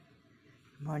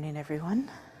Morning, everyone.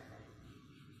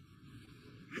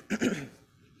 I'm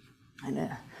going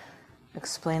to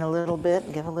explain a little bit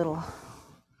and give a little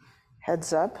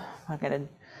heads up.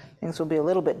 Things will be a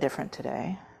little bit different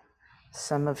today.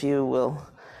 Some of you will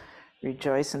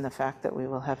rejoice in the fact that we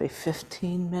will have a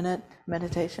 15-minute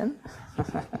meditation.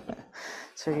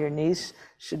 So your knees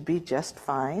should be just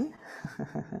fine.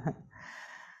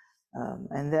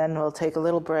 And then we'll take a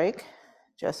little break.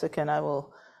 Jessica and I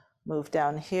will move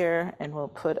down here and we'll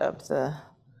put up the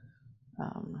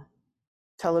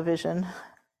television.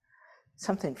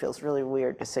 Something feels really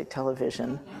weird to say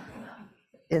television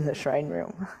in the shrine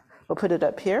room. We'll put it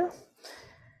up here.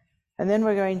 And then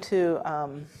we're going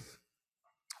to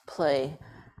play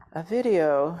a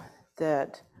video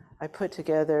that I put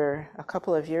together a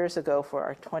couple of years ago for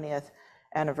our 20th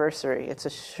anniversary. It's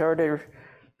a shorter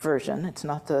version. It's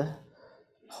not the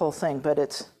whole thing, but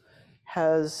it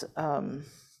has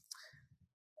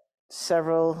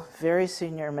several very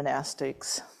senior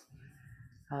monastics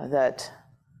that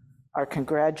are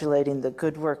congratulating the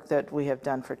good work that we have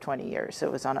done for 20 years.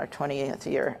 It was on our 20th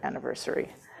year anniversary.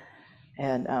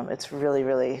 And it's really,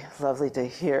 really lovely to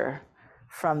hear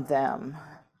from them.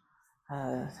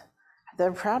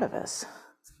 They're proud of us,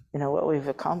 what we've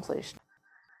accomplished.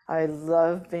 I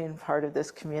love being part of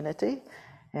this community,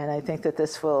 and I think that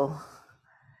this will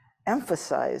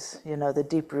emphasize, the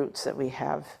deep roots that we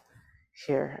have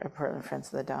here at Portland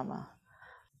Friends of the Dhamma.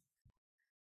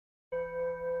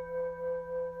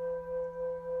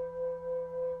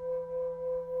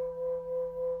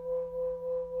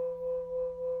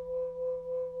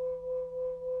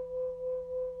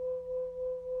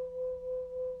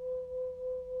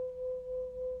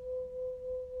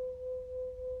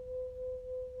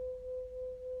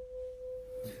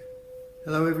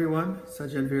 Hello everyone,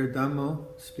 Sajjan Veera Dhammo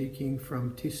speaking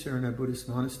from Tisarana Buddhist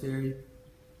Monastery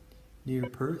near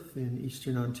Perth in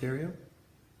Eastern Ontario.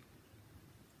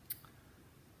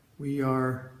 We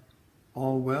are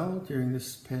all well during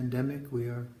this pandemic. We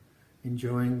are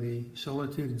enjoying the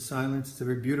solitude and silence. It's a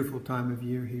very beautiful time of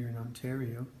year here in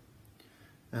Ontario.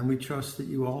 And we trust that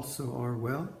you also are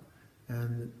well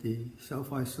and that the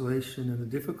self-isolation and the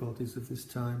difficulties of this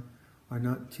time are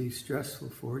not too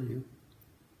stressful for you.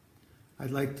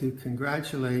 I'd like to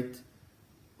congratulate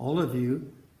all of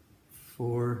you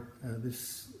for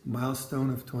this milestone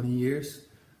of 20 years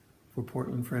for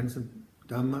Portland Friends of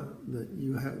Dhamma, that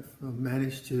you have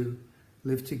managed to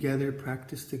live together,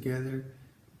 practice together,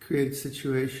 create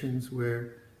situations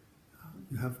where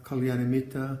you have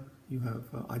Kalyanamitta, you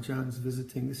have Ajahns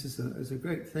visiting. This is a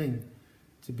great thing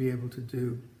to be able to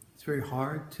do. It's very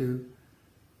hard to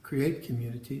create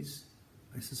communities.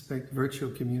 I suspect virtual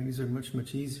communities are much,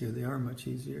 much easier. They are much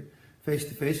easier.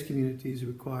 Face-to-face communities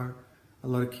require a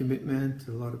lot of commitment,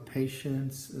 a lot of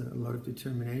patience, a lot of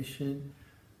determination,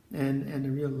 and a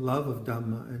real love of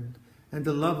Dhamma, and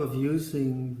the love of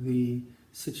using the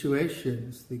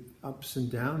situations, the ups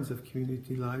and downs of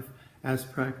community life as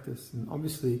practice. And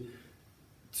obviously,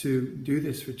 to do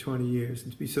this for 20 years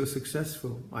and to be so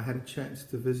successful, I had a chance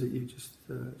to visit you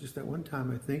just at one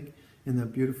time, I think, in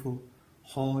that beautiful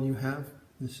hall you have.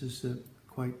 This is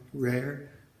quite rare,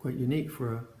 quite unique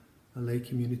for a lay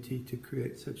community to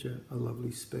create such a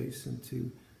lovely space and to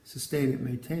sustain it,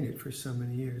 maintain it for so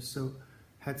many years. So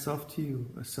hats off to you,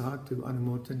 sadhu,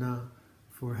 anumotana,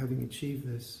 for having achieved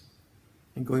this.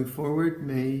 And going forward,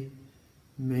 may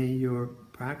your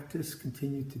practice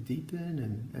continue to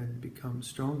deepen and become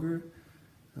stronger.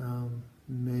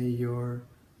 May your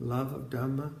love of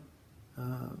Dhamma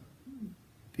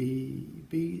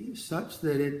be such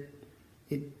that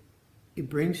it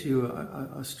brings you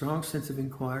a strong sense of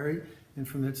inquiry, and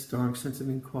from that strong sense of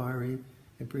inquiry,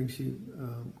 it brings you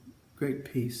great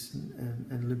peace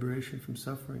and liberation from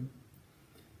suffering.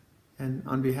 And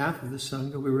on behalf of the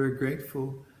Sangha, we're very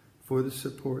grateful for the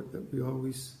support that we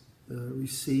always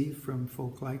receive from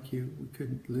folk like you. We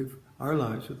couldn't live our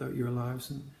lives without your lives,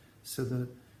 and so the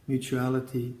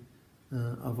mutuality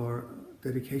of our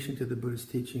dedication to the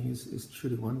Buddhist teaching is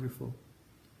truly wonderful.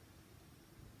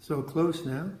 So I'll close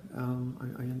now.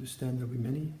 I understand there'll be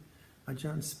many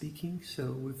Ajahns speaking,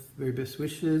 so with very best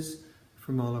wishes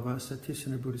from all of us at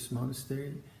Tisarana Buddhist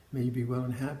Monastery, may you be well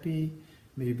and happy,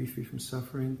 may you be free from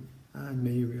suffering, and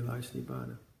may you realize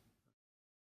Nibbana.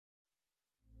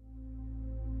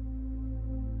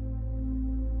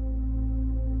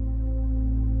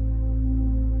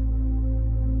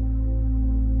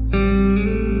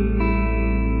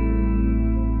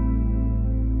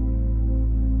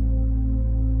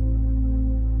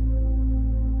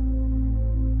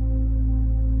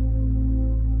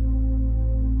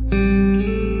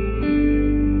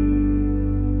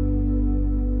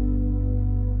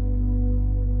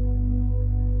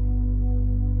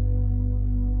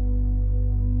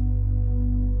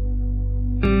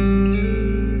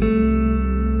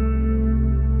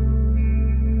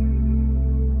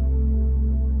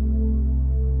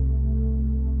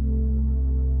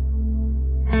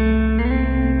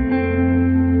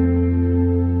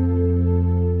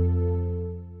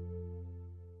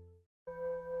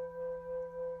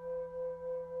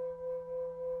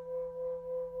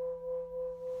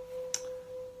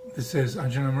 This is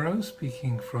Ajahn Amaro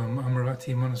speaking from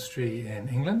Amaravati Monastery in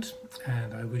England,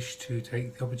 and I wish to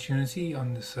take the opportunity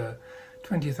on this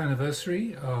 20th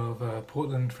anniversary of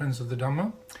Portland Friends of the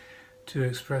Dhamma to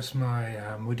express my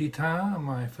mudita,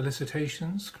 my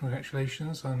felicitations,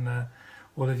 congratulations on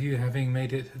all of you having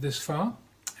made it this far.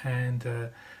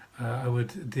 And I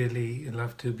would dearly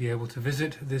love to be able to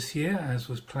visit this year as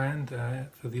was planned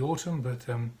for the autumn, but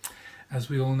as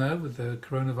we all know, with the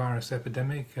coronavirus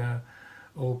epidemic,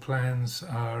 all plans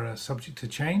are subject to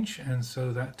change, and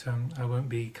so that I won't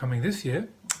be coming this year,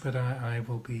 but I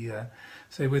will be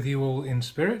say with you all in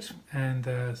spirit, and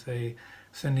say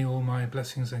sending all my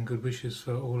blessings and good wishes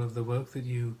for all of the work that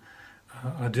you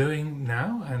are doing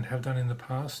now and have done in the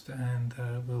past, and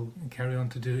will carry on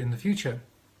to do in the future.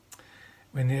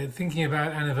 When you're thinking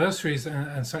about anniversaries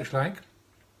and such like,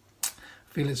 I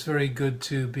feel it's very good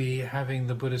to be having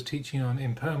the Buddha's teaching on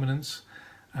impermanence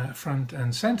front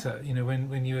and center. You know,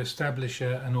 when you establish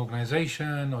an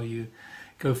organization, or you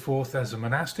go forth as a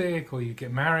monastic, or you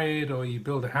get married, or you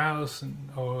build a house,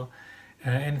 or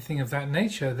anything of that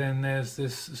nature, then there's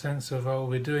this sense of, oh,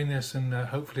 we're doing this, and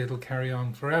hopefully it'll carry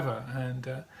on forever.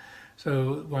 And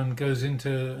so one goes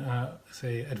into,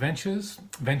 say, ventures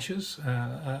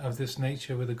of this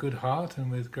nature with a good heart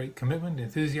and with great commitment,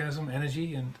 enthusiasm,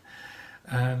 energy, and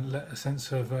a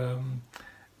sense of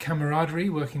camaraderie,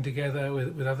 working together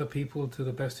with other people to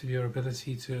the best of your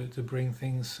ability to bring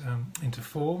things into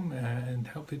form and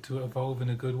help it to evolve in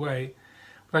a good way.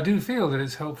 But I do feel that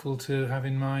it's helpful to have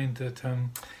in mind that,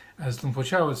 as Luang Por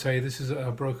Chah would say, this is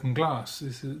a broken glass.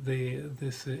 This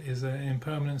is an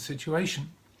impermanent situation.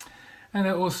 And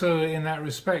also in that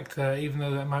respect, even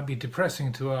though that might be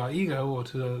depressing to our ego or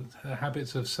to the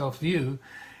habits of self-view,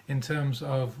 in terms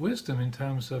of wisdom, in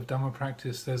terms of Dhamma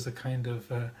practice, there's a kind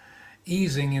of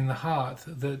easing in the heart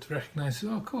that recognizes,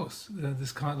 oh, of course,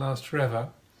 this can't last forever.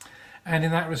 And in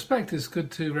that respect, it's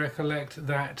good to recollect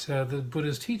that the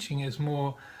Buddha's teaching is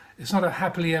more, it's not a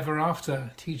happily ever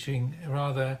after teaching,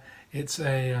 rather it's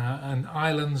an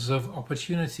islands of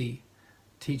opportunity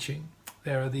teaching.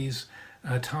 There are these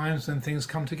times when things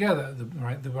come together,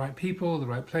 the right people, the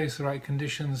right place, the right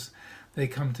conditions. They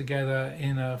come together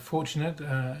in a fortunate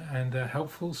and a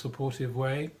helpful, supportive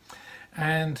way.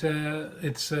 And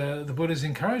it's the Buddha's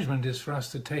encouragement is for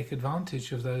us to take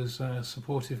advantage of those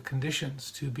supportive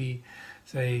conditions, to be,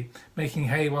 say, making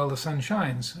hay while the sun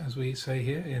shines, as we say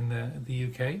here in the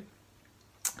UK.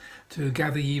 To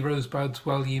gather ye rosebuds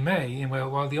while ye may, and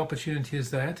while the opportunity is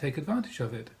there, take advantage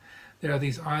of it. There are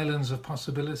these islands of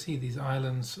possibility, these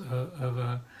islands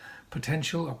of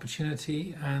potential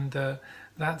opportunity, and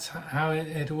that's how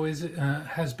it always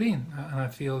has been. And I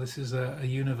feel this is a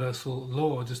universal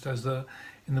law, just as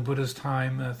in the Buddha's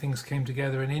time things came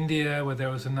together in India where there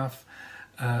was enough,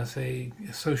 say,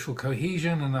 social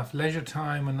cohesion, enough leisure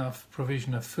time, enough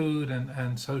provision of food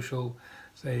and social,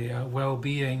 say,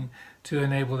 well-being to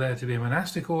enable there to be a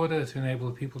monastic order, to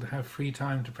enable people to have free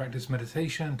time to practice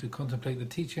meditation, to contemplate the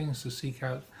teachings, to seek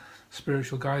out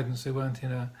spiritual guidance. They weren't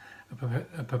in a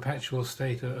perpetual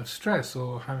state of stress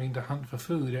or having to hunt for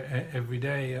food every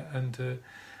day and to,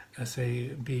 say,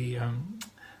 be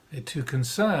too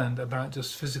concerned about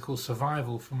just physical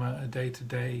survival from a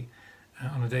day-to-day,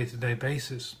 on a day-to-day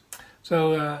basis.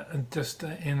 So just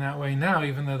in that way now,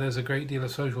 even though there's a great deal of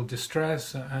social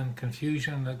distress and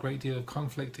confusion, a great deal of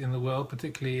conflict in the world,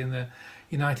 particularly in the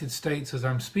United States as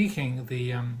I'm speaking,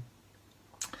 the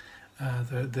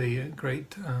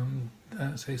great,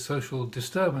 say, social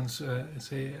disturbance,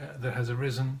 that has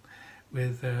arisen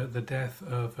with the death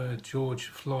of George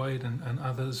Floyd and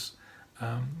others,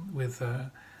 with the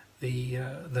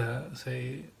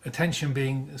say attention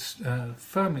being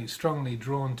firmly, strongly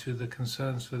drawn to the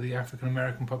concerns for the African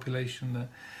American population,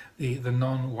 the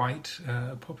non-white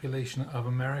population of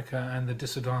America, and the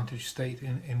disadvantaged state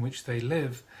in which they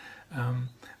live.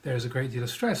 There is a great deal of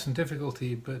stress and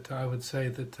difficulty, but I would say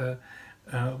that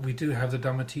we do have the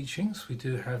Dhamma teachings, we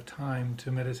do have time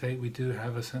to meditate, we do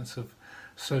have a sense of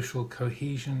social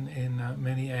cohesion in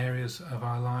many areas of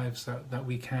our lives that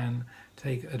we can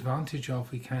take advantage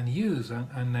of, we can use,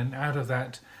 and then out of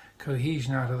that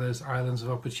cohesion, out of those islands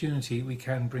of opportunity, we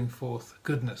can bring forth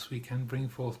goodness, we can bring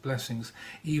forth blessings.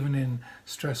 Even in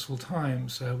stressful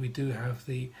times, we do have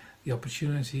the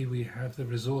opportunity, we have the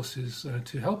resources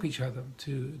to help each other,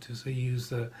 to say, use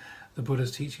the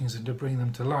Buddha's teachings and to bring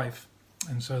them to life.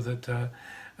 And so that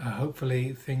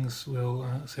hopefully things will,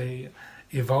 say,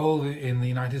 evolve in the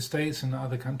United States and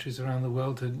other countries around the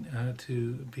world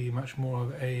to be much more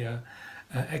of a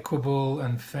equable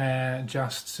and fair,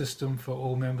 just system for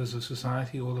all members of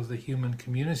society, all of the human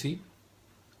community.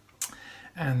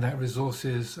 and that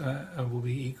resources will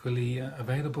be equally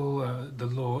available, the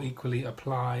law equally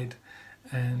applied,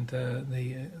 and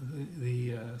the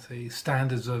say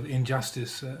standards of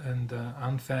injustice and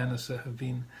unfairness that have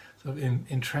been sort of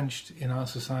entrenched in our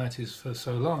societies for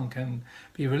so long can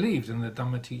be relieved, and the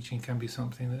Dhamma teaching can be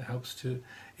something that helps to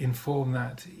inform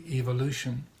that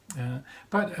evolution.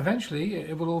 But eventually,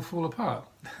 it will all fall apart.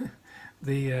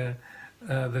 The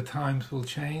times will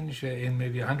change in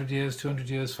maybe 100 years, 200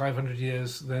 years, 500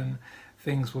 years. Then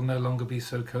things will no longer be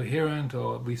so coherent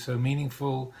or be so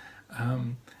meaningful.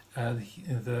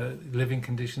 The living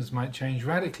conditions might change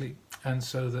radically, and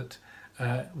so that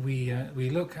we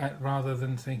look at, rather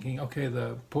than thinking, okay,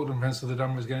 the Portland Friends of the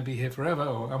Dhamma is going to be here forever,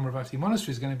 or Amaravati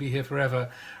Monastery is going to be here forever.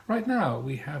 Right now,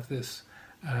 we have this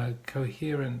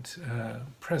coherent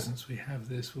presence. We have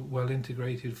this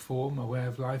well-integrated form, a way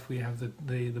of life. We have the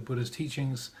Buddha's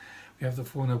teachings. We have the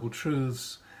Four Noble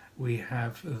Truths. We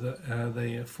have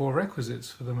the four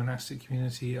requisites for the monastic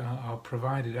community are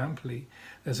provided amply.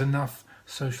 There's enough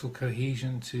social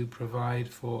cohesion to provide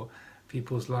for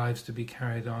people's lives to be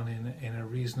carried on in a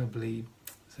reasonably,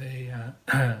 say,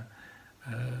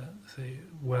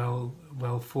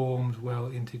 well-formed,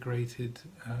 well-integrated,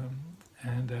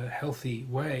 and a healthy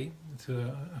way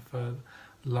for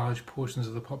large portions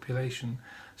of the population.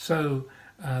 So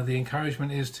the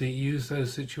encouragement is to use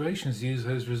those situations, use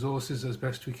those resources as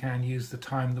best we can, use the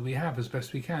time that we have as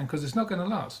best we can, because it's not going to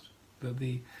last.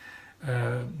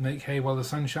 Make hay while the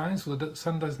sun shines. Well, the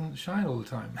sun doesn't shine all the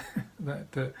time.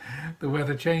 The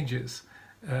weather changes,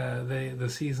 the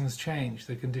seasons change,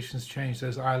 the conditions change.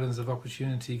 Those islands of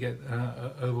opportunity get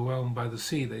overwhelmed by the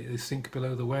sea. They sink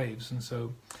below the waves, and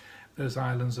so those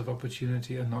islands of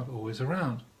opportunity are not always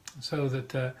around. So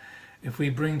that if we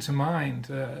bring to mind,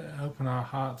 open our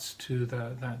hearts to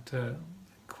that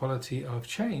quality of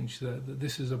change, that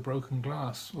this is a broken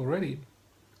glass already,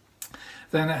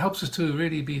 then it helps us to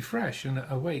really be fresh and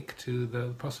awake to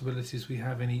the possibilities we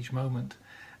have in each moment,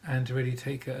 and to really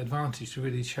take advantage, to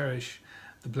really cherish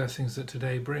the blessings that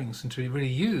today brings, and to really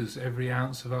use every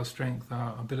ounce of our strength,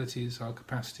 our abilities, our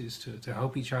capacities to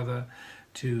help each other,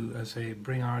 to, as I say,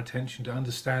 bring our attention to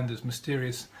understand this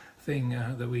mysterious thing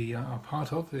that we are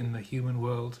part of in the human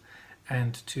world,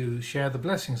 and to share the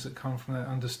blessings that come from that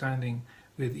understanding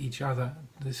with each other.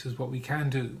 This is what we can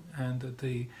do, and that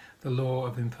the law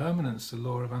of impermanence, the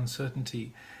law of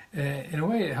uncertainty, in a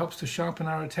way it helps to sharpen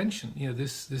our attention. You know,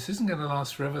 this isn't going to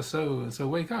last forever, so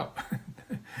wake up.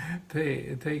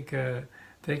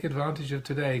 Take advantage of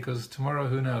today, because tomorrow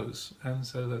who knows. And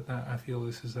so that I feel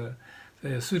this is a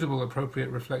suitable, appropriate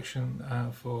reflection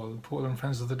for the Portland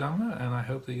Friends of the Dhamma, and I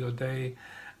hope that your day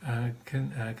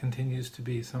continues to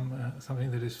be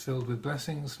something that is filled with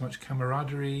blessings, much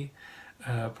camaraderie,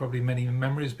 probably many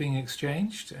memories being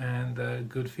exchanged, and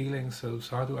good feelings. So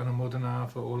sadhu anumodana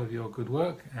for all of your good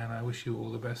work, and I wish you all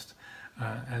the best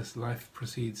as life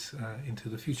proceeds into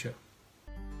the future.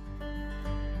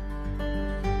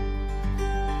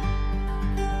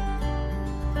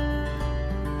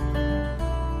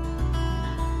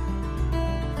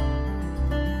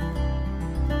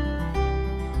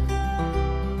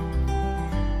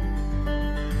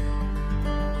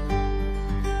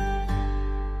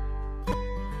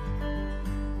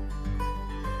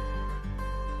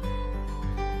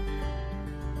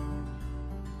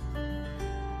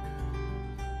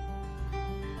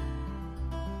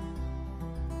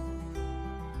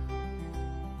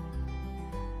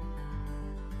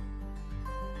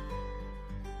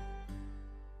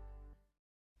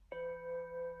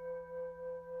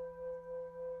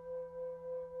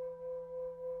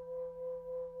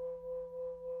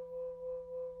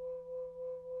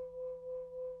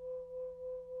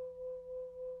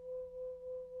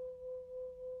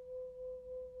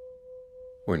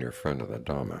 When you're a friend of the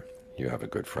Dhamma, you have a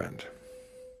good friend.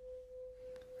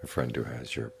 A friend who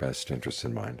has your best interests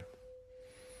in mind.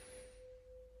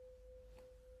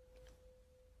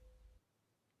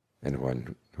 And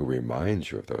one who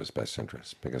reminds you of those best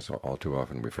interests, because all too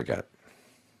often we forget.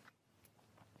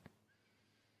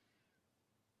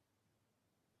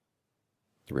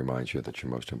 It reminds you that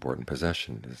your most important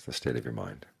possession is the state of your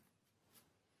mind.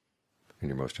 And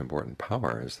your most important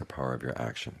power is the power of your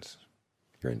actions,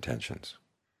 your intentions.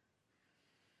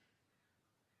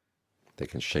 They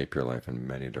can shape your life in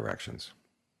many directions.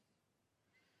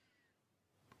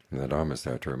 And the Dharma is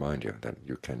there to remind you that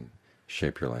you can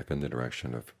shape your life in the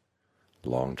direction of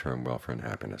long-term welfare and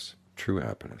happiness, true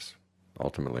happiness,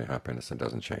 ultimately happiness that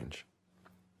doesn't change,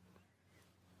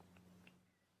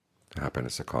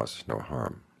 happiness that causes no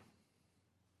harm.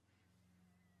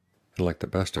 And like the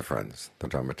best of friends, the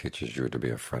Dharma teaches you to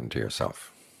be a friend to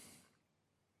yourself.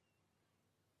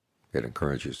 It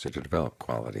encourages you to develop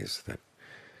qualities that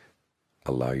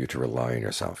allow you to rely on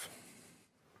yourself.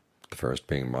 The first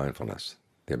being mindfulness,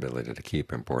 the ability to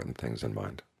keep important things in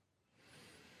mind.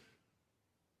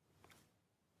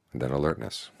 And then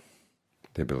alertness,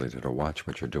 the ability to watch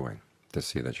what you're doing, to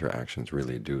see that your actions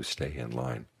really do stay in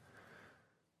line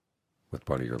with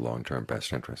what are your long-term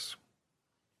best interests.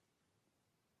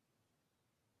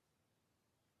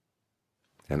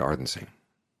 And ardency,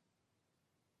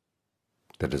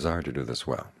 the desire to do this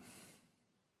well.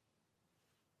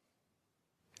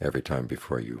 Every time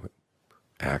before you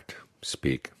act,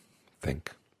 speak,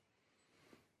 think,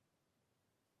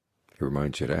 it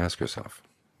reminds you to ask yourself,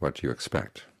 what do you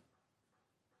expect?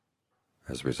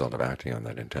 As a result of acting on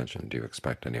that intention, do you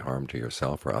expect any harm to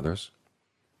yourself or others?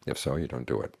 If so, you don't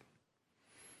do it.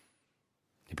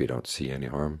 If you don't see any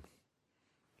harm,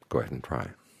 go ahead and try.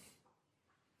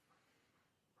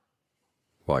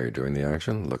 While you're doing the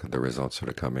action, look at the results that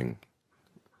are coming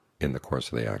in the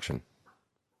course of the action,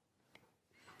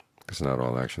 because not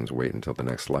all actions wait until the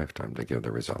next lifetime to give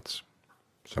the results.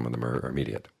 Some of them are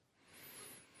immediate.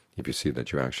 If you see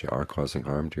that you actually are causing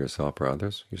harm to yourself or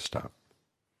others, you stop.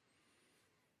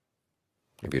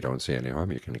 If you don't see any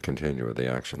harm, you can continue with the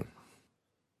action.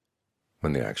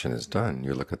 When the action is done,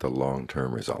 you look at the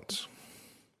long-term results.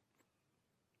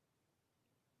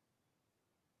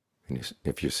 And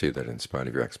if you see that in spite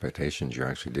of your expectations, you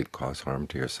actually did cause harm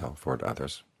to yourself or to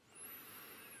others,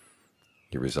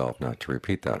 you resolve not to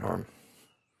repeat that harm.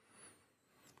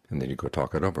 And then you go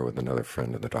talk it over with another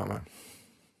friend of the Dhamma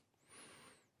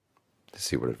to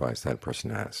see what advice that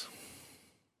person has.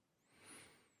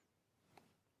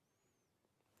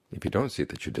 If you don't see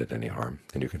that you did any harm,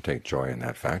 then you can take joy in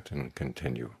that fact and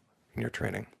continue in your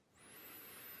training.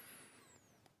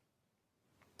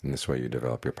 In this way you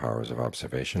develop your powers of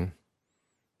observation,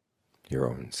 your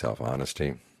own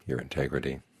self-honesty, your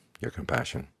integrity, your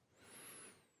compassion,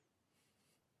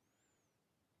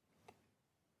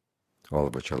 all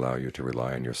of which allow you to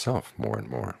rely on yourself more and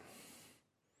more.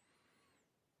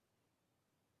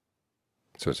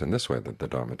 So it's in this way that the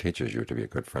Dhamma teaches you to be a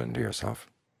good friend to yourself.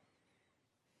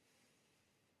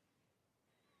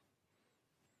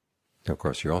 Of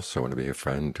course, you also want to be a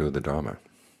friend to the Dhamma.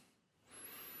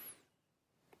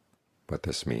 What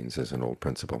this means is an old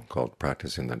principle called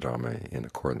practicing the Dhamma in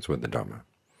accordance with the Dhamma.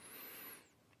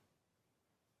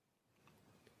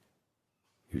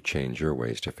 You change your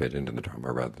ways to fit into the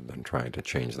Dhamma rather than trying to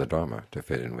change the Dhamma to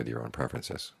fit in with your own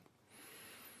preferences.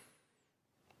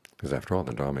 Because after all,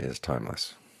 the Dhamma is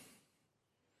timeless.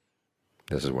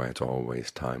 This is why it's always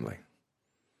timely.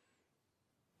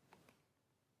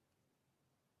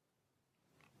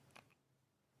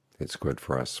 It's good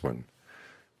for us when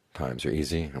times are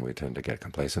easy and we tend to get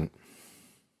complacent.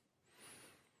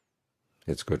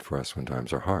 It's good for us when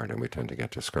times are hard and we tend to get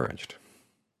discouraged.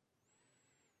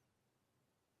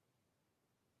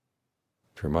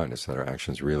 To remind us that our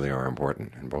actions really are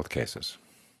important in both cases.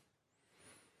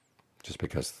 Just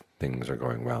because things are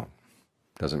going well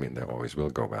doesn't mean they always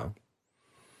will go well.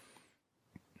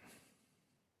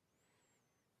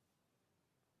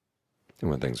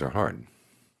 And when things are hard,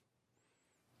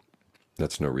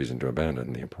 that's no reason to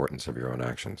abandon the importance of your own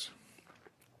actions.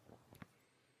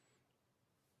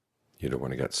 You don't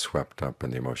want to get swept up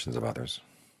in the emotions of others.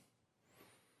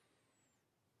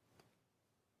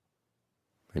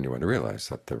 And you want to realize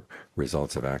that the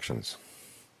results of actions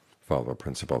follow a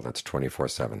principle that's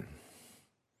 24/7,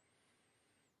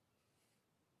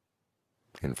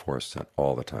 in force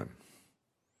all the time.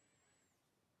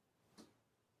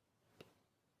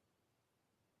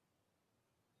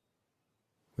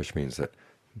 Which means that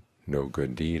no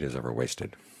good deed is ever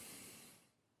wasted.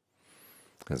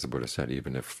 As the Buddha said,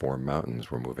 even if 4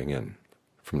 mountains were moving in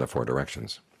from the 4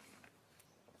 directions,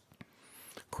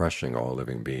 crushing all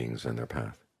living beings in their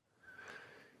path,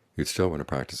 you'd still want to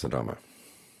practice the Dhamma.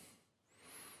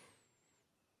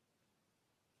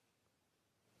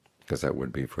 Because that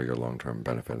would be for your long-term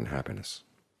benefit and happiness.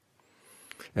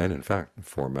 And in fact,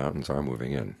 4 mountains are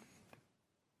moving in.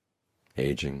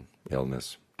 Aging,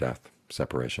 illness, death,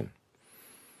 separation.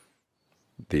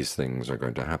 These things are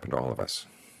going to happen to all of us.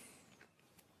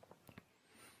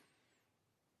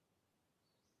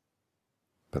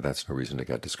 But that's no reason to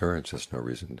get discouraged. That's no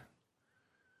reason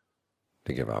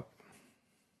to give up.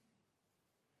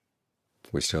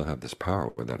 We still have this power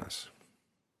within us.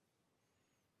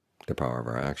 The power of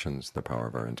our actions, the power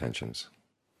of our intentions,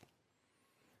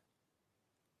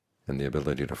 and the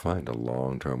ability to find a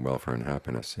long-term welfare and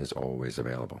happiness is always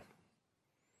available.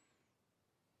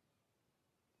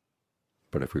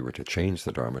 But if we were to change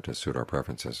the Dharma to suit our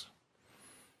preferences,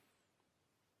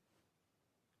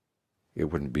 it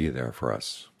wouldn't be there for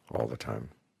us all the time.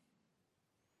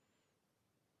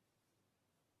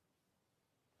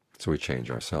 So we change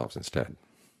ourselves instead.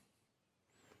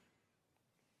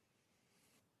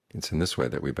 It's in this way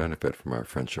that we benefit from our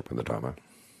friendship with the Dhamma,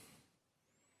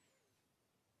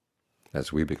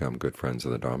 as we become good friends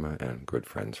of the Dhamma and good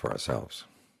friends for ourselves.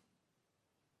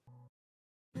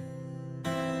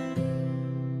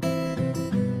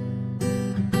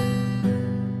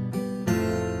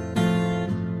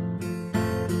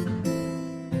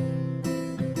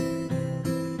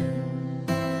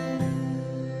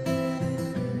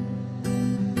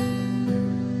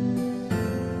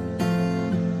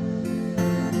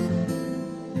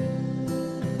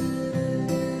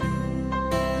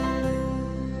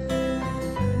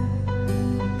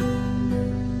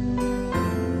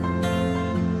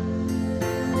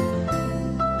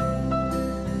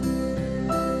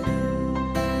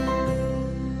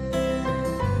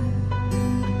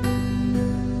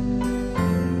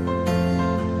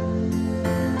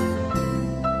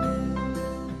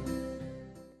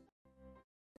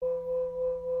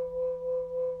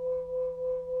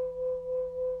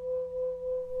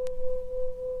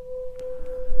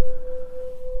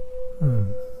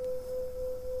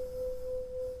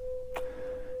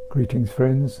 Greetings,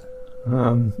 friends.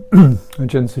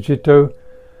 Ajahn Sucitto,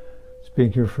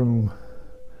 speaking from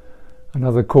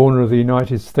another corner of the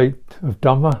United States of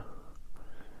Dhamma,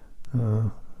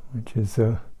 which is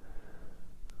a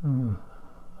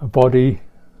body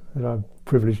that I've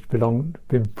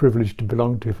been privileged to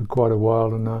belong to for quite a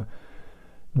while, and I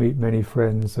meet many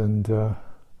friends and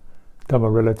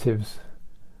Dhamma relatives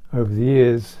over the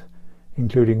years,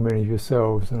 including many of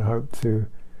yourselves, and I hope to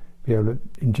be able to,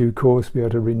 in due course, be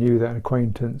able to renew that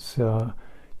acquaintance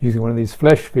using one of these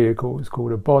flesh vehicles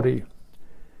called a body.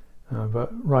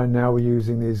 But right now we're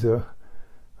using these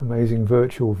amazing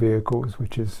virtual vehicles,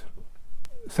 which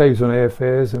saves on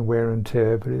airfares and wear and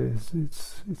tear, but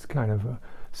it's kind of a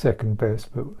second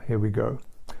best. But here we go.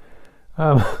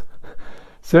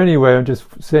 So anyway, I'm just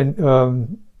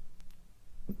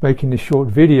making this short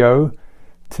video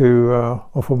to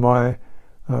offer my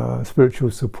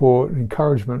spiritual support and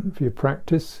encouragement for your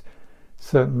practice.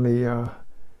 Certainly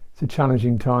it's a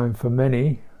challenging time for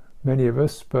many of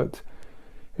us, but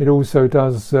it also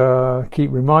does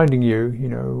keep reminding you,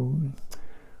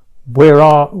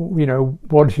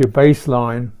 what's your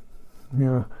baseline?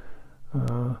 When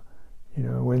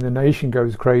the nation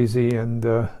goes crazy and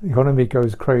the economy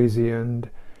goes crazy and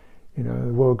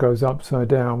the world goes upside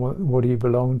down, what do you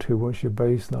belong to? What's your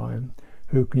baseline?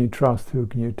 Who can you trust? Who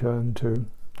can you turn to?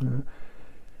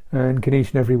 And can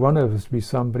each and every one of us be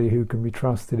somebody who can be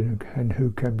trusted and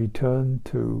who can be turned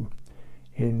to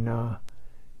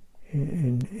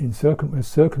as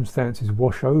circumstances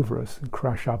wash over us and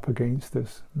crash up against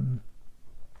us.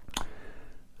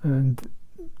 And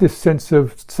this sense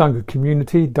of Sangha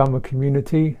community, Dhamma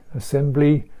community,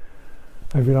 assembly,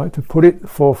 as we like to put it, the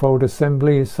fourfold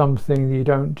assembly, is something that you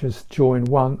don't just join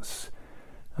once.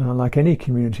 Like any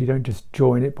community, you don't just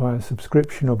join it by a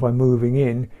subscription or by moving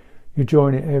in. You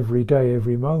join it every day,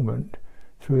 every moment,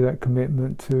 through that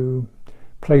commitment to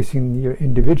placing your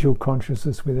individual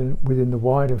consciousness within the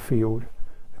wider field,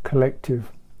 the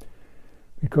collective.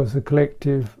 Because the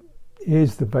collective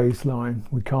is the baseline.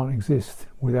 We can't exist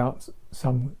without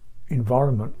some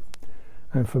environment.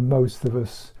 And for most of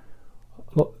us,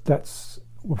 for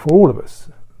all of us,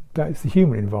 that's the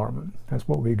human environment. That's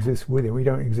what we exist within. We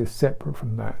don't exist separate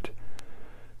from that.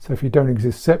 So if you don't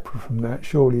exist separate from that,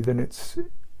 surely then it's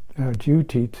our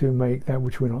duty to make that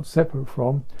which we're not separate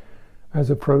from as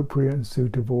appropriate and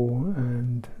suitable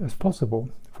and as possible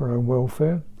for our own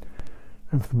welfare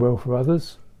and for the welfare of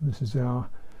others. This is our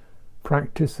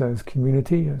practice as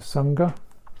community, as Sangha.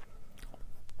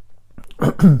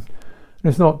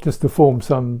 It's not just to form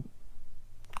some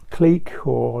clique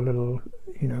or little,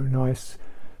 nice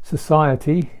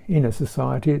society, inner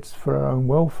society. It's for our own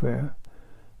welfare,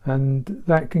 and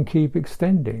that can keep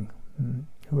extending.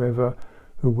 Whoever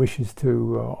who wishes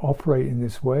to operate in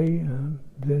this way,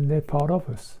 then they're part of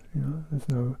us. There's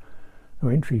no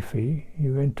entry fee.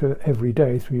 You enter every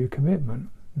day through your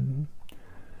commitment, and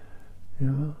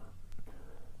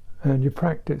your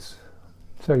practice.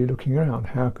 So you're looking around.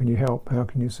 How can you help? How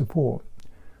can you support?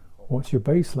 What's your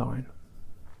baseline?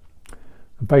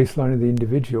 The baseline of the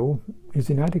individual is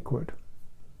inadequate.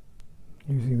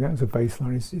 Using that as a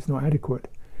baseline is not adequate.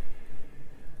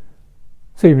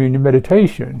 So even in your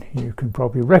meditation, you can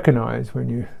probably recognize when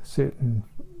you sit and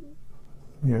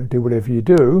do whatever you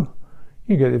do,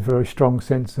 you get a very strong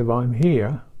sense of I'm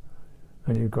here,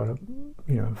 and you've got a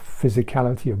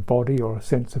physicality of body or a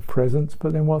sense of presence.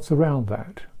 But then what's around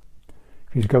that?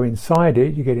 If you go inside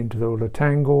it, you get into all the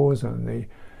tangles and the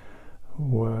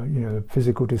the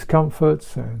physical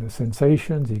discomforts and the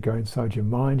sensations. You go inside your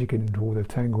mind, you get into all the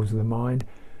tangles of the mind.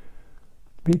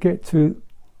 But you get to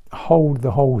hold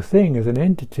the whole thing as an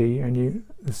entity, and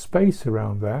the space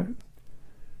around that,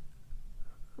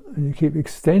 and you keep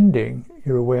extending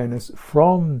your awareness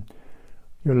from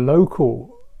your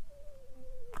local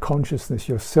consciousness,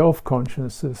 your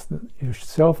self-consciousness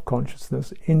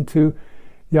into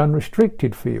the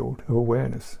unrestricted field of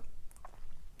awareness.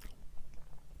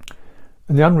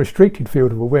 And the unrestricted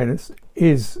field of awareness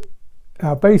is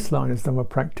our baseline as Dhamma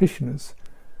practitioners.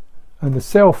 And the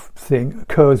self thing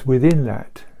occurs within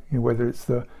that, whether it's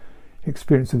the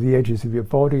experience of the edges of your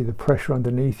body, the pressure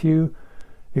underneath you,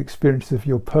 the experience of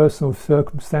your personal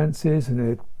circumstances and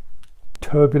the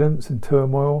turbulence and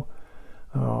turmoil,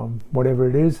 whatever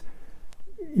it is.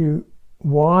 You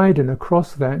widen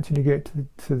across that until you get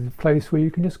to the place where you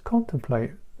can just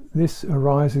contemplate.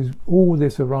 All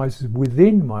this arises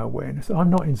within my awareness. I'm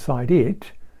not inside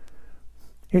it,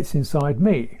 it's inside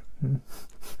me.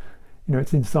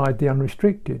 It's inside the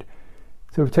unrestricted.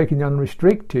 So we're taking the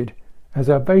unrestricted as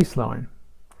our baseline,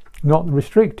 not the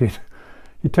restricted.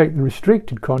 You take the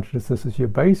restricted consciousness as your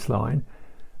baseline,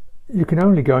 you can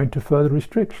only go into further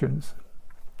restrictions.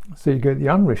 So you get the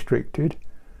unrestricted,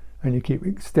 and you keep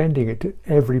extending it to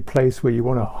every place where you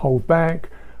want to hold back,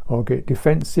 or get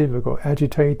defensive, or get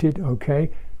agitated.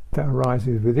 Okay, that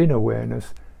arises within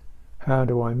awareness. How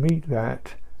do I meet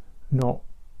that? Not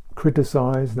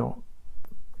criticize, not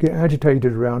get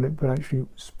agitated around it, but actually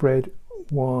spread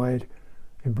wide,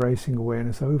 embracing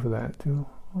awareness over that.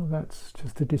 That's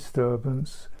just a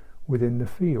disturbance within the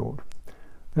field.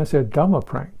 That's our Dhamma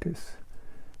practice.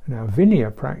 And our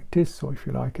Vinaya practice, or if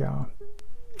you like, our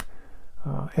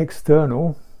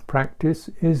external practice,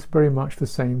 is very much the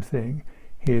same thing.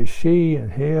 Here's she,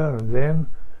 and here, and them,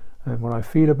 and what I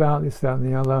feel about this, that, and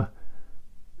the other,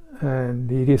 and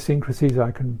the idiosyncrasies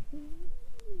I can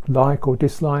like or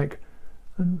dislike,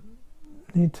 and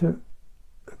need to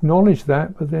acknowledge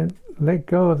that, but then let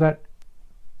go of that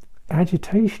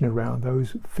agitation around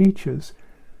those features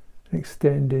and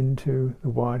extend into the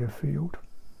wider field.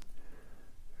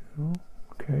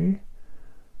 Okay,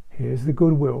 here's the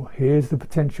goodwill, here's the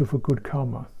potential for good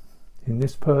karma in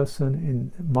this person,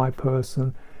 in my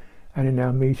person, and in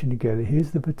our meeting together.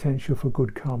 Here's the potential for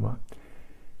good karma.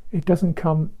 It doesn't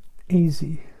come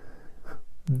easy.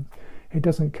 It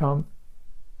doesn't come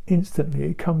instantly.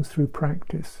 It comes through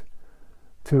practice.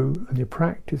 And your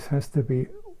practice has to be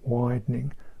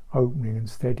widening, opening and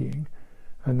steadying.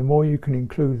 And the more you can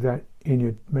include that in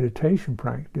your meditation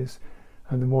practice,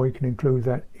 and the more you can include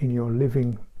that in your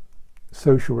living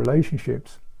social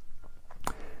relationships,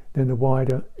 then the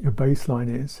wider your baseline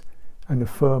is, and the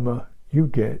firmer you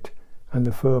get, and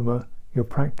the firmer your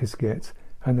practice gets,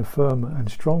 and the firmer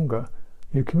and stronger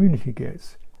your community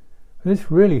gets. And this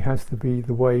really has to be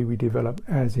the way we develop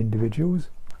as individuals,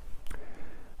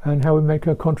 and how we make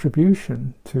a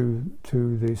contribution to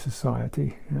the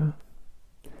society.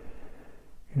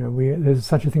 There's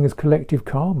such a thing as collective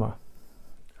karma.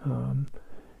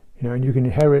 And you can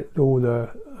inherit all the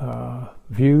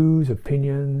views,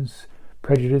 opinions,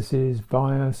 prejudices,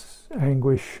 bias,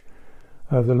 anguish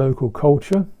of the local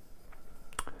culture,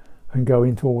 and go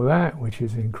into all that, which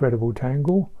is an incredible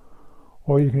tangle.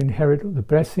 Or you can inherit the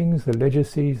blessings, the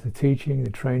legacies, the teaching, the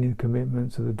training,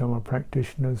 commitments of the Dhamma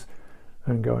practitioners,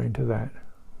 and go into that.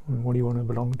 And what do you want to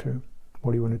belong to?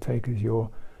 What do you want to take as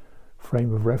your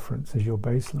frame of reference, as your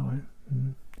baseline?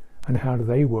 And how do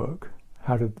they work?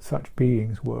 How do such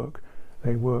beings work?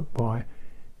 They work by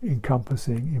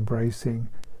encompassing, embracing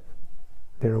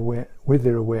with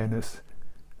their awareness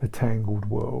the tangled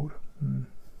world.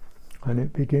 And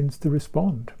it begins to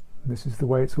respond. This is the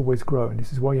way it's always grown.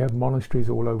 This is why you have monasteries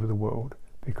all over the world,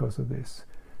 because of this.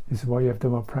 This is why you have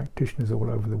Dhamma practitioners all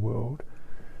over the world.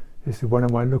 This is when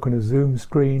I look on a Zoom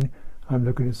screen, I'm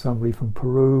looking at somebody from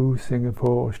Peru,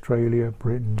 Singapore, Australia,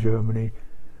 Britain, Germany.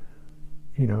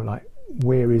 Like,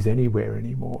 where is anywhere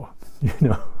anymore?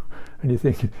 And you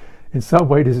think, in some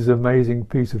way this is an amazing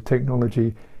piece of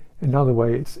technology. Another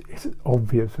way it's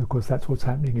obvious, because that's what's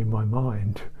happening in my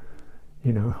mind.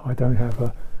 I don't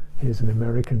have here's an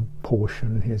American portion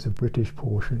and here's a British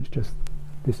portion. It's just,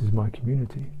 this is my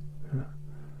community.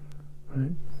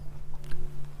 Right?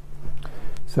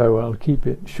 So I'll keep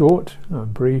it short,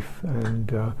 brief,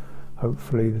 and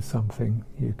hopefully there's something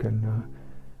you can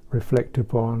reflect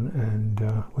upon, and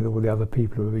with all the other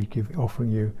people who will be offering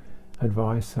you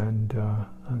advice and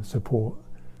support,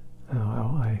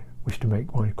 I wish to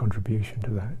make my contribution to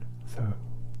that. So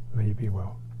may you be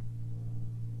well.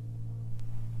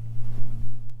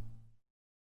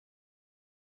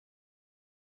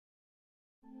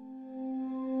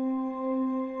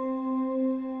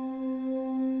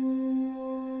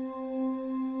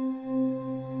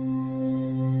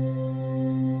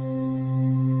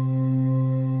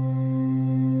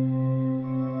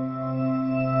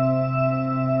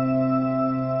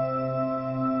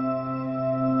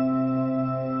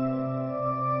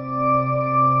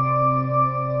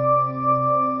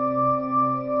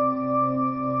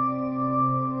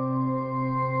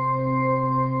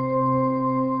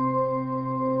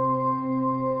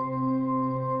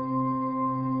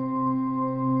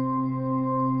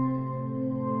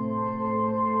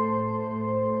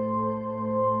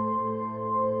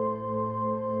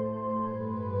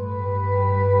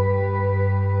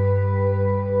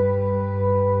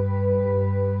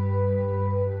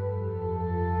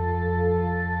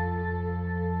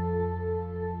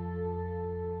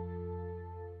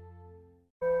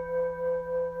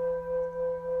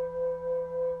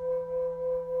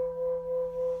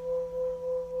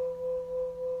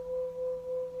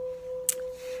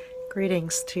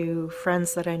 Greetings to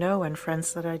friends that I know and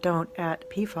friends that I don't at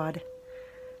PFoD.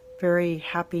 Very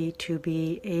happy to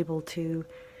be able to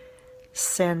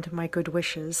send my good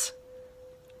wishes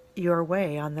your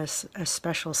way on this a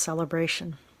special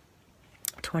celebration.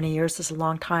 20 years is a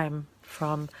long time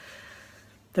from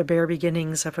the bare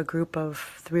beginnings of a group of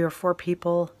 3 or 4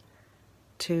 people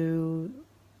to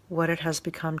what it has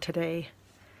become today.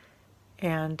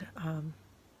 And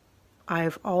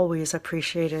I've always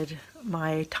appreciated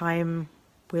my time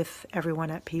with everyone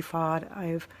at PFoD.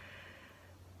 I've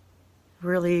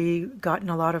really gotten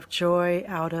a lot of joy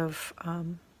out of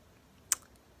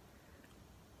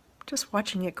just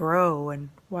watching it grow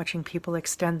and watching people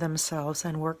extend themselves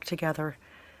and work together.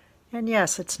 And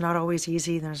yes, it's not always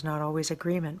easy, there's not always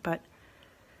agreement, but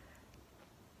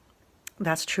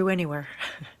that's true anywhere.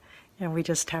 And we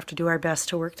just have to do our best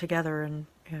to work together and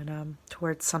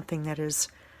towards something that is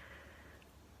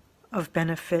of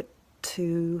benefit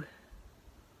to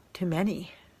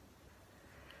many.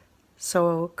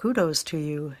 So kudos to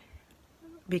you,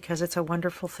 because it's a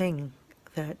wonderful thing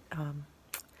that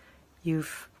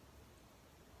you've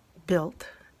built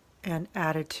and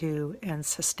added to and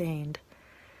sustained.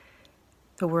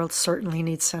 The world certainly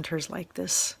needs centers like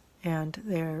this, and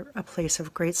they're a place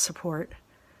of great support.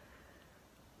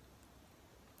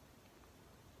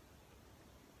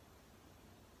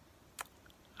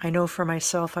 I know for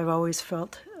myself, I've always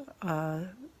felt that,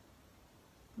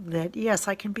 yes,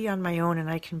 I can be on my own and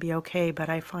I can be okay, but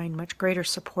I find much greater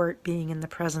support being in the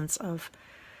presence of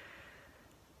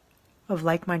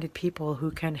like-minded people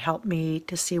who can help me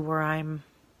to see where I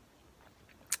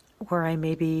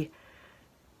maybe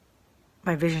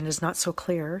my vision is not so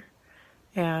clear,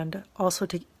 and also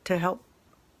to help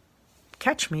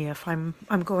catch me if I'm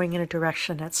going in a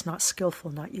direction that's not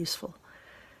skillful, not useful.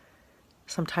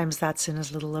 Sometimes that's in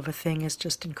as little of a thing as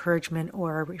just encouragement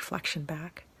or a reflection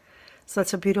back. So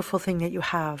that's a beautiful thing that you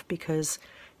have, because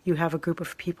you have a group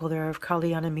of people there of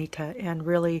Kalyanamita, and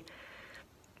really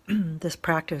this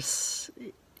practice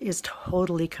is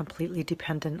totally, completely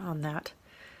dependent on that.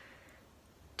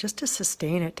 Just to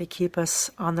sustain it, to keep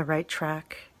us on the right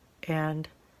track. And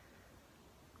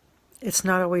it's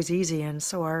not always easy, and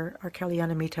so our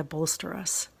Kalyanamita bolster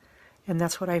us. And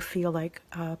that's what I feel like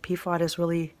PFoD has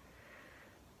really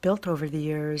built over the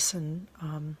years. And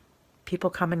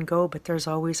people come and go, but there's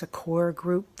always a core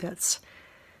group that's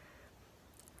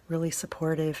really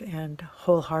supportive and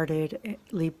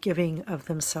wholeheartedly giving of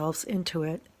themselves into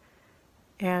it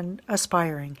and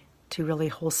aspiring to really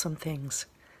wholesome things.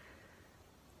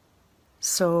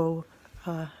 So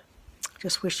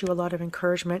just wish you a lot of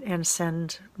encouragement and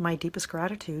send my deepest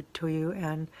gratitude to you.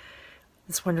 And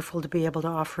it's wonderful to be able to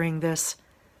offering this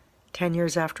 10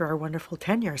 years after our wonderful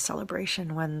 10-year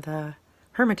celebration when the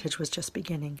Hermitage was just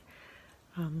beginning.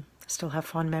 Still have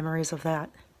fond memories of that.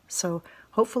 So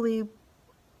hopefully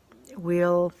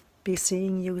we'll be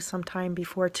seeing you sometime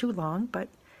before too long, but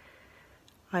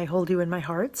I hold you in my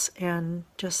hearts, and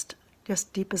just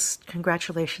deepest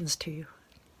congratulations to you.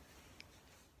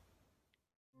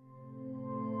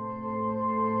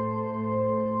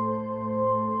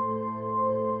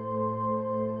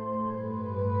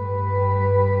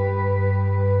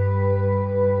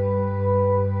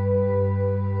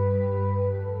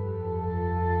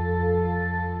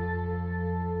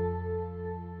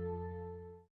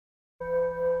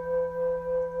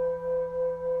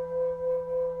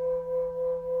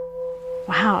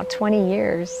 Wow, 20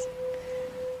 years.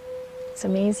 It's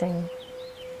amazing.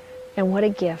 And what a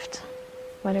gift.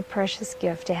 What a precious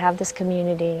gift to have this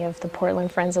community of the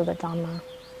Portland Friends of the Dhamma.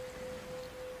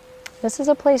 This is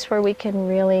a place where we can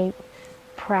really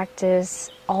practice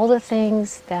all the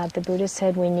things that the Buddha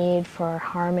said we need for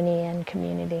harmony and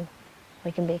community.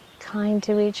 We can be kind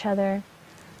to each other,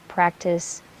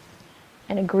 practice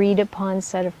an agreed upon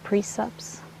set of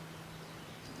precepts,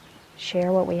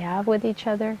 share what we have with each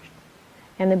other.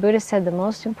 And the Buddha said the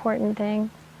most important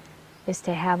thing is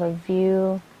to have a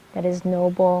view that is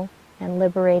noble and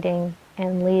liberating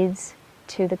and leads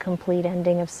to the complete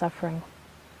ending of suffering.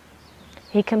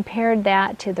 He compared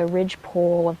that to the ridge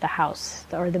pole of the house,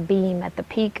 or the beam at the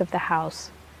peak of the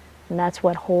house. And that's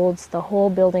what holds the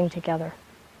whole building together.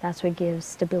 That's what gives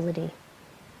stability.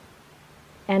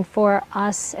 And for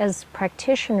us as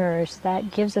practitioners, that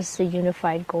gives us a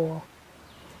unified goal.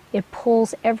 It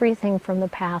pulls everything from the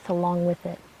path along with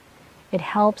it. It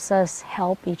helps us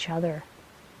help each other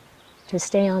to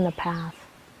stay on the path.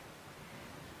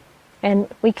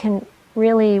 And we can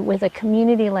really, with a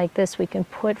community like this, we can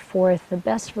put forth the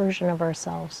best version of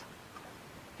ourselves.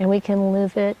 And we can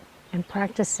live it and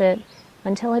practice it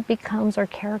until it becomes our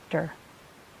character.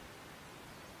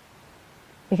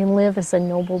 We can live as a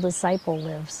noble disciple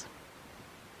lives.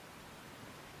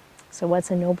 So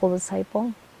what's a noble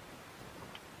disciple?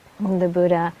 The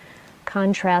Buddha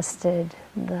contrasted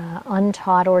the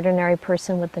untaught ordinary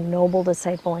person with the noble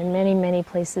disciple in many, many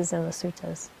places in the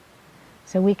suttas.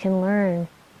 So we can learn,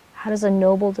 how does a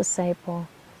noble disciple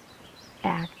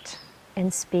act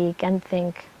and speak and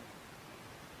think?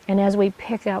 And as we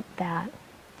pick up that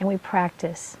and we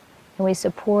practice and we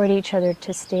support each other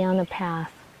to stay on the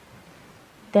path,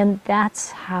 then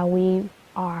that's how we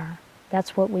are.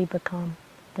 That's what we become,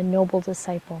 the noble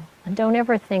disciple. And don't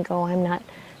ever think, oh, I'm not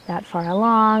that far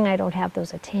along, I don't have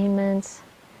those attainments.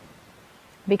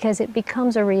 Because it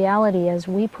becomes a reality as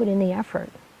we put in the effort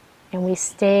and we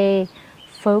stay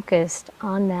focused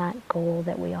on that goal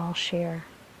that we all share.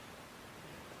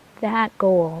 That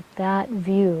goal, that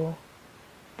view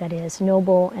that is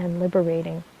noble and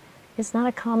liberating is not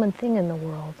a common thing in the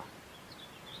world.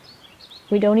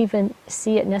 We don't even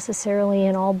see it necessarily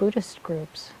in all Buddhist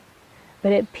groups.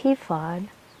 But at PFoD,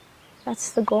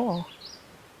 that's the goal.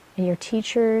 And your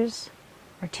teachers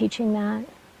are teaching that,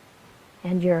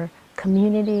 and your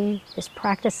community is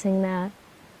practicing that,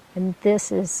 and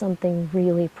this is something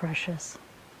really precious.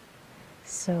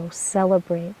 So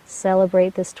celebrate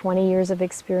this 20 years of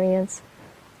experience,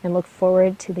 and look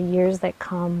forward to the years that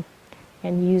come,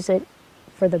 and use it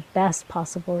for the best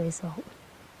possible result.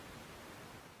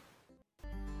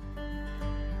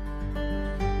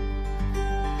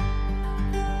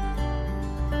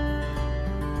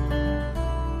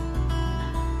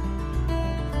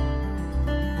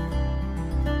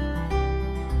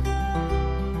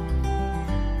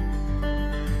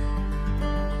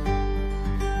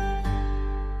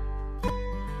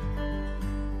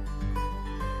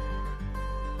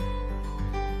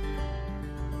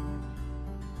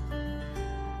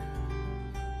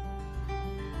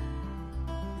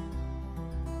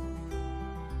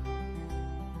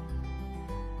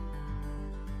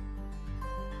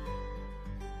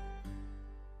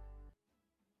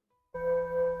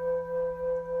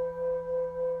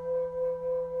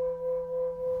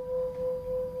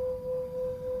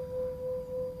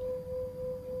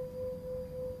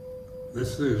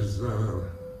 This is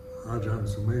Ajahn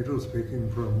Sumedho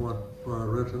speaking from Wat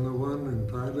Paratanawan in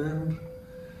Thailand,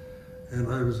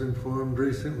 and I was informed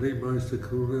recently by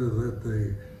Sakura that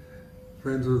the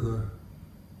Friends of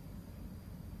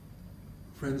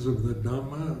the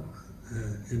Dhamma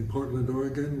in Portland,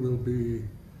 Oregon will be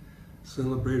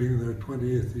celebrating their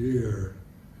 20th year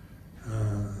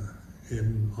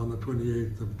on the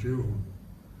 28th of June.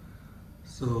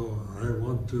 So I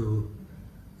want to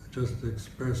just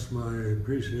express my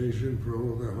appreciation for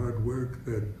all the hard work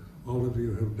that all of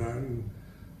you have done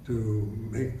to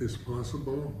make this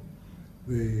possible.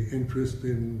 The interest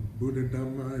in Buddha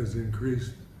Dhamma has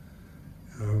increased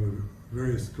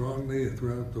very strongly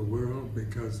throughout the world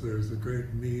because there's a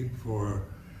great need for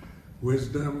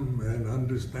wisdom and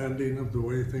understanding of the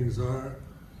way things are.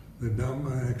 The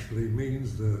Dhamma actually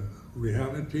means the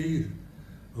reality,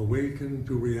 awaken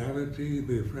to reality.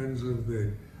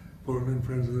 The Portland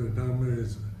Friends of the Dhamma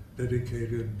is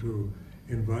dedicated to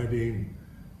inviting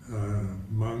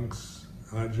monks,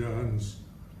 ajahns,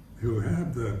 who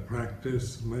have the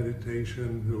practice,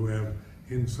 meditation, who have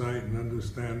insight and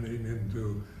understanding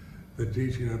into the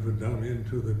teaching of the Dhamma,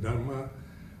 into the Dhamma,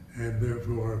 and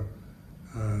therefore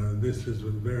this is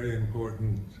a very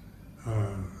important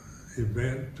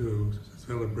event to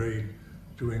celebrate,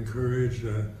 to encourage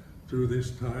through this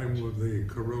time with the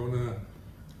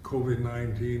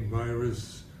COVID-19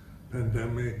 virus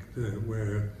pandemic,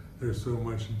 where there's so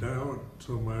much doubt,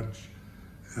 so much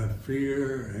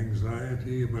fear,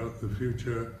 anxiety about the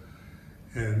future,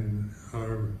 and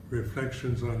our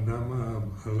reflections on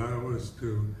Dhamma allow us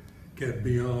to get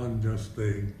beyond just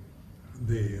the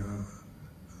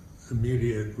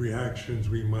immediate reactions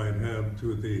we might have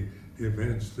to the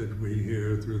events that we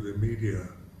hear through the media.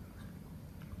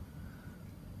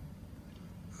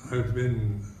 I've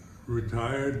been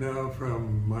retired now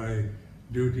from my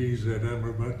duties at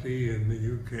Amaravati in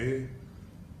the UK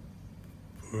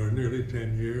for nearly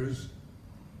 10 years.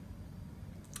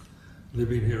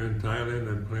 Living here in Thailand,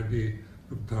 I have plenty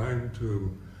of time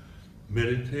to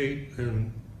meditate,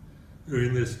 and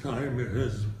during this time it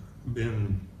has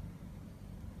been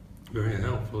very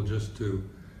helpful just to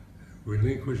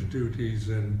relinquish duties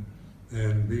and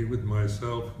be with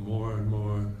myself more and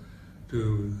more,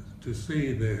 to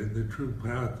see the true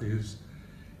path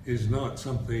is not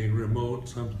something remote,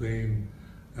 something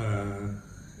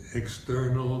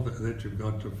external that you've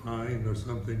got to find, or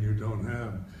something you don't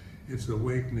have. It's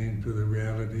awakening to the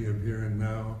reality of here and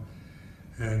now,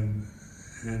 and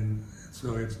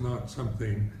so it's not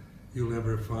something you'll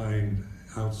ever find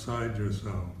outside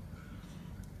yourself.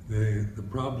 The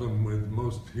problem with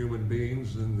most human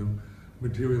beings and the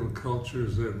material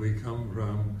cultures that we come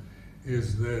from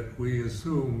is that we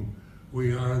assume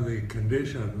we are the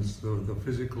conditions, the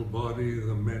physical body,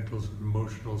 the mental,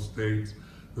 emotional states,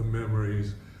 the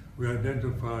memories. We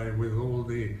identify with all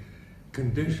the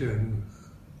condition,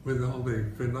 with all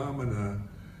the phenomena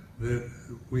that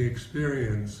we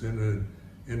experience in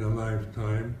a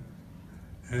lifetime.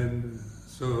 And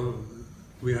so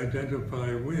we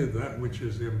identify with that which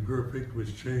is imperfect,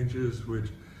 which changes, which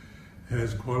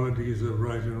has qualities of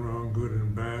right and wrong, good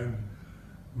and bad.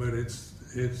 But this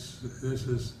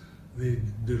is the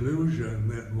delusion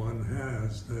that one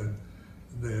has,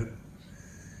 that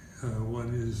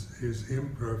one is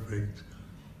imperfect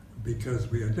because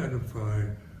we identify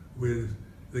with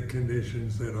the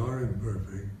conditions that are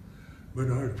imperfect. But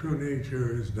our true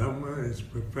nature is Dhamma, is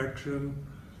perfection,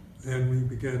 and we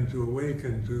begin to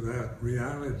awaken to that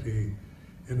reality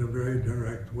in a very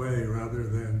direct way, rather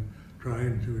than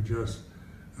trying to just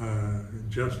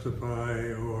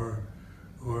justify or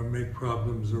make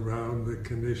problems around the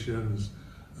conditions,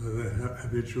 the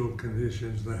habitual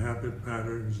conditions, the habit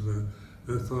patterns,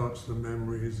 the thoughts, the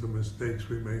memories, the mistakes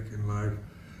we make in life.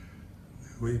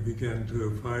 We begin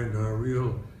to find our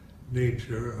real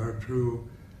nature, our true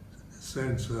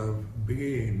sense of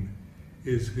being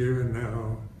is here and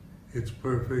now. It's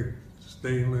perfect,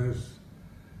 stainless,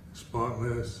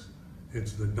 spotless.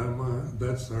 It's the Dhamma,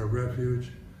 that's our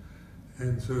refuge.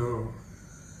 And so,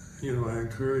 I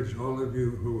encourage all of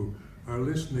you who are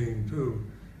listening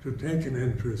to take an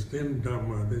interest in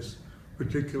Dhamma. This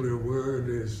particular word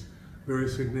is very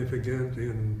significant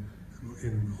in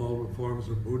all the forms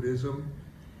of Buddhism,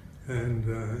 and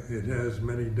it has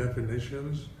many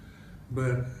definitions,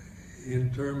 but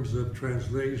in terms of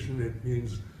translation, it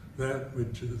means that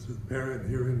which is apparent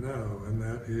here and now, and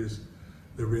that is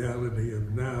the reality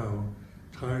of now,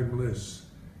 timeless.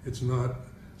 It's not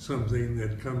something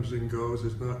that comes and goes.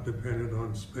 It's not dependent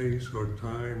on space or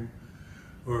time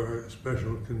or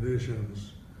special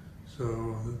conditions.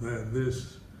 So that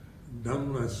this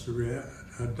Dhamma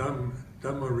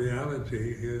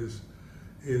reality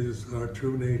is our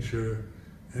true nature,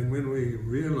 and when we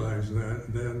realize that,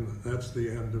 then that's the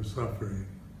end of suffering.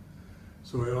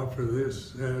 So I offer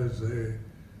this as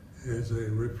a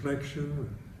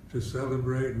reflection to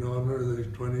celebrate and honor the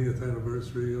 20th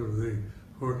anniversary of the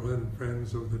Portland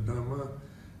Friends of the Dhamma,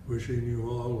 wishing you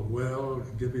all well,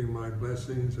 giving my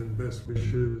blessings and best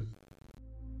wishes.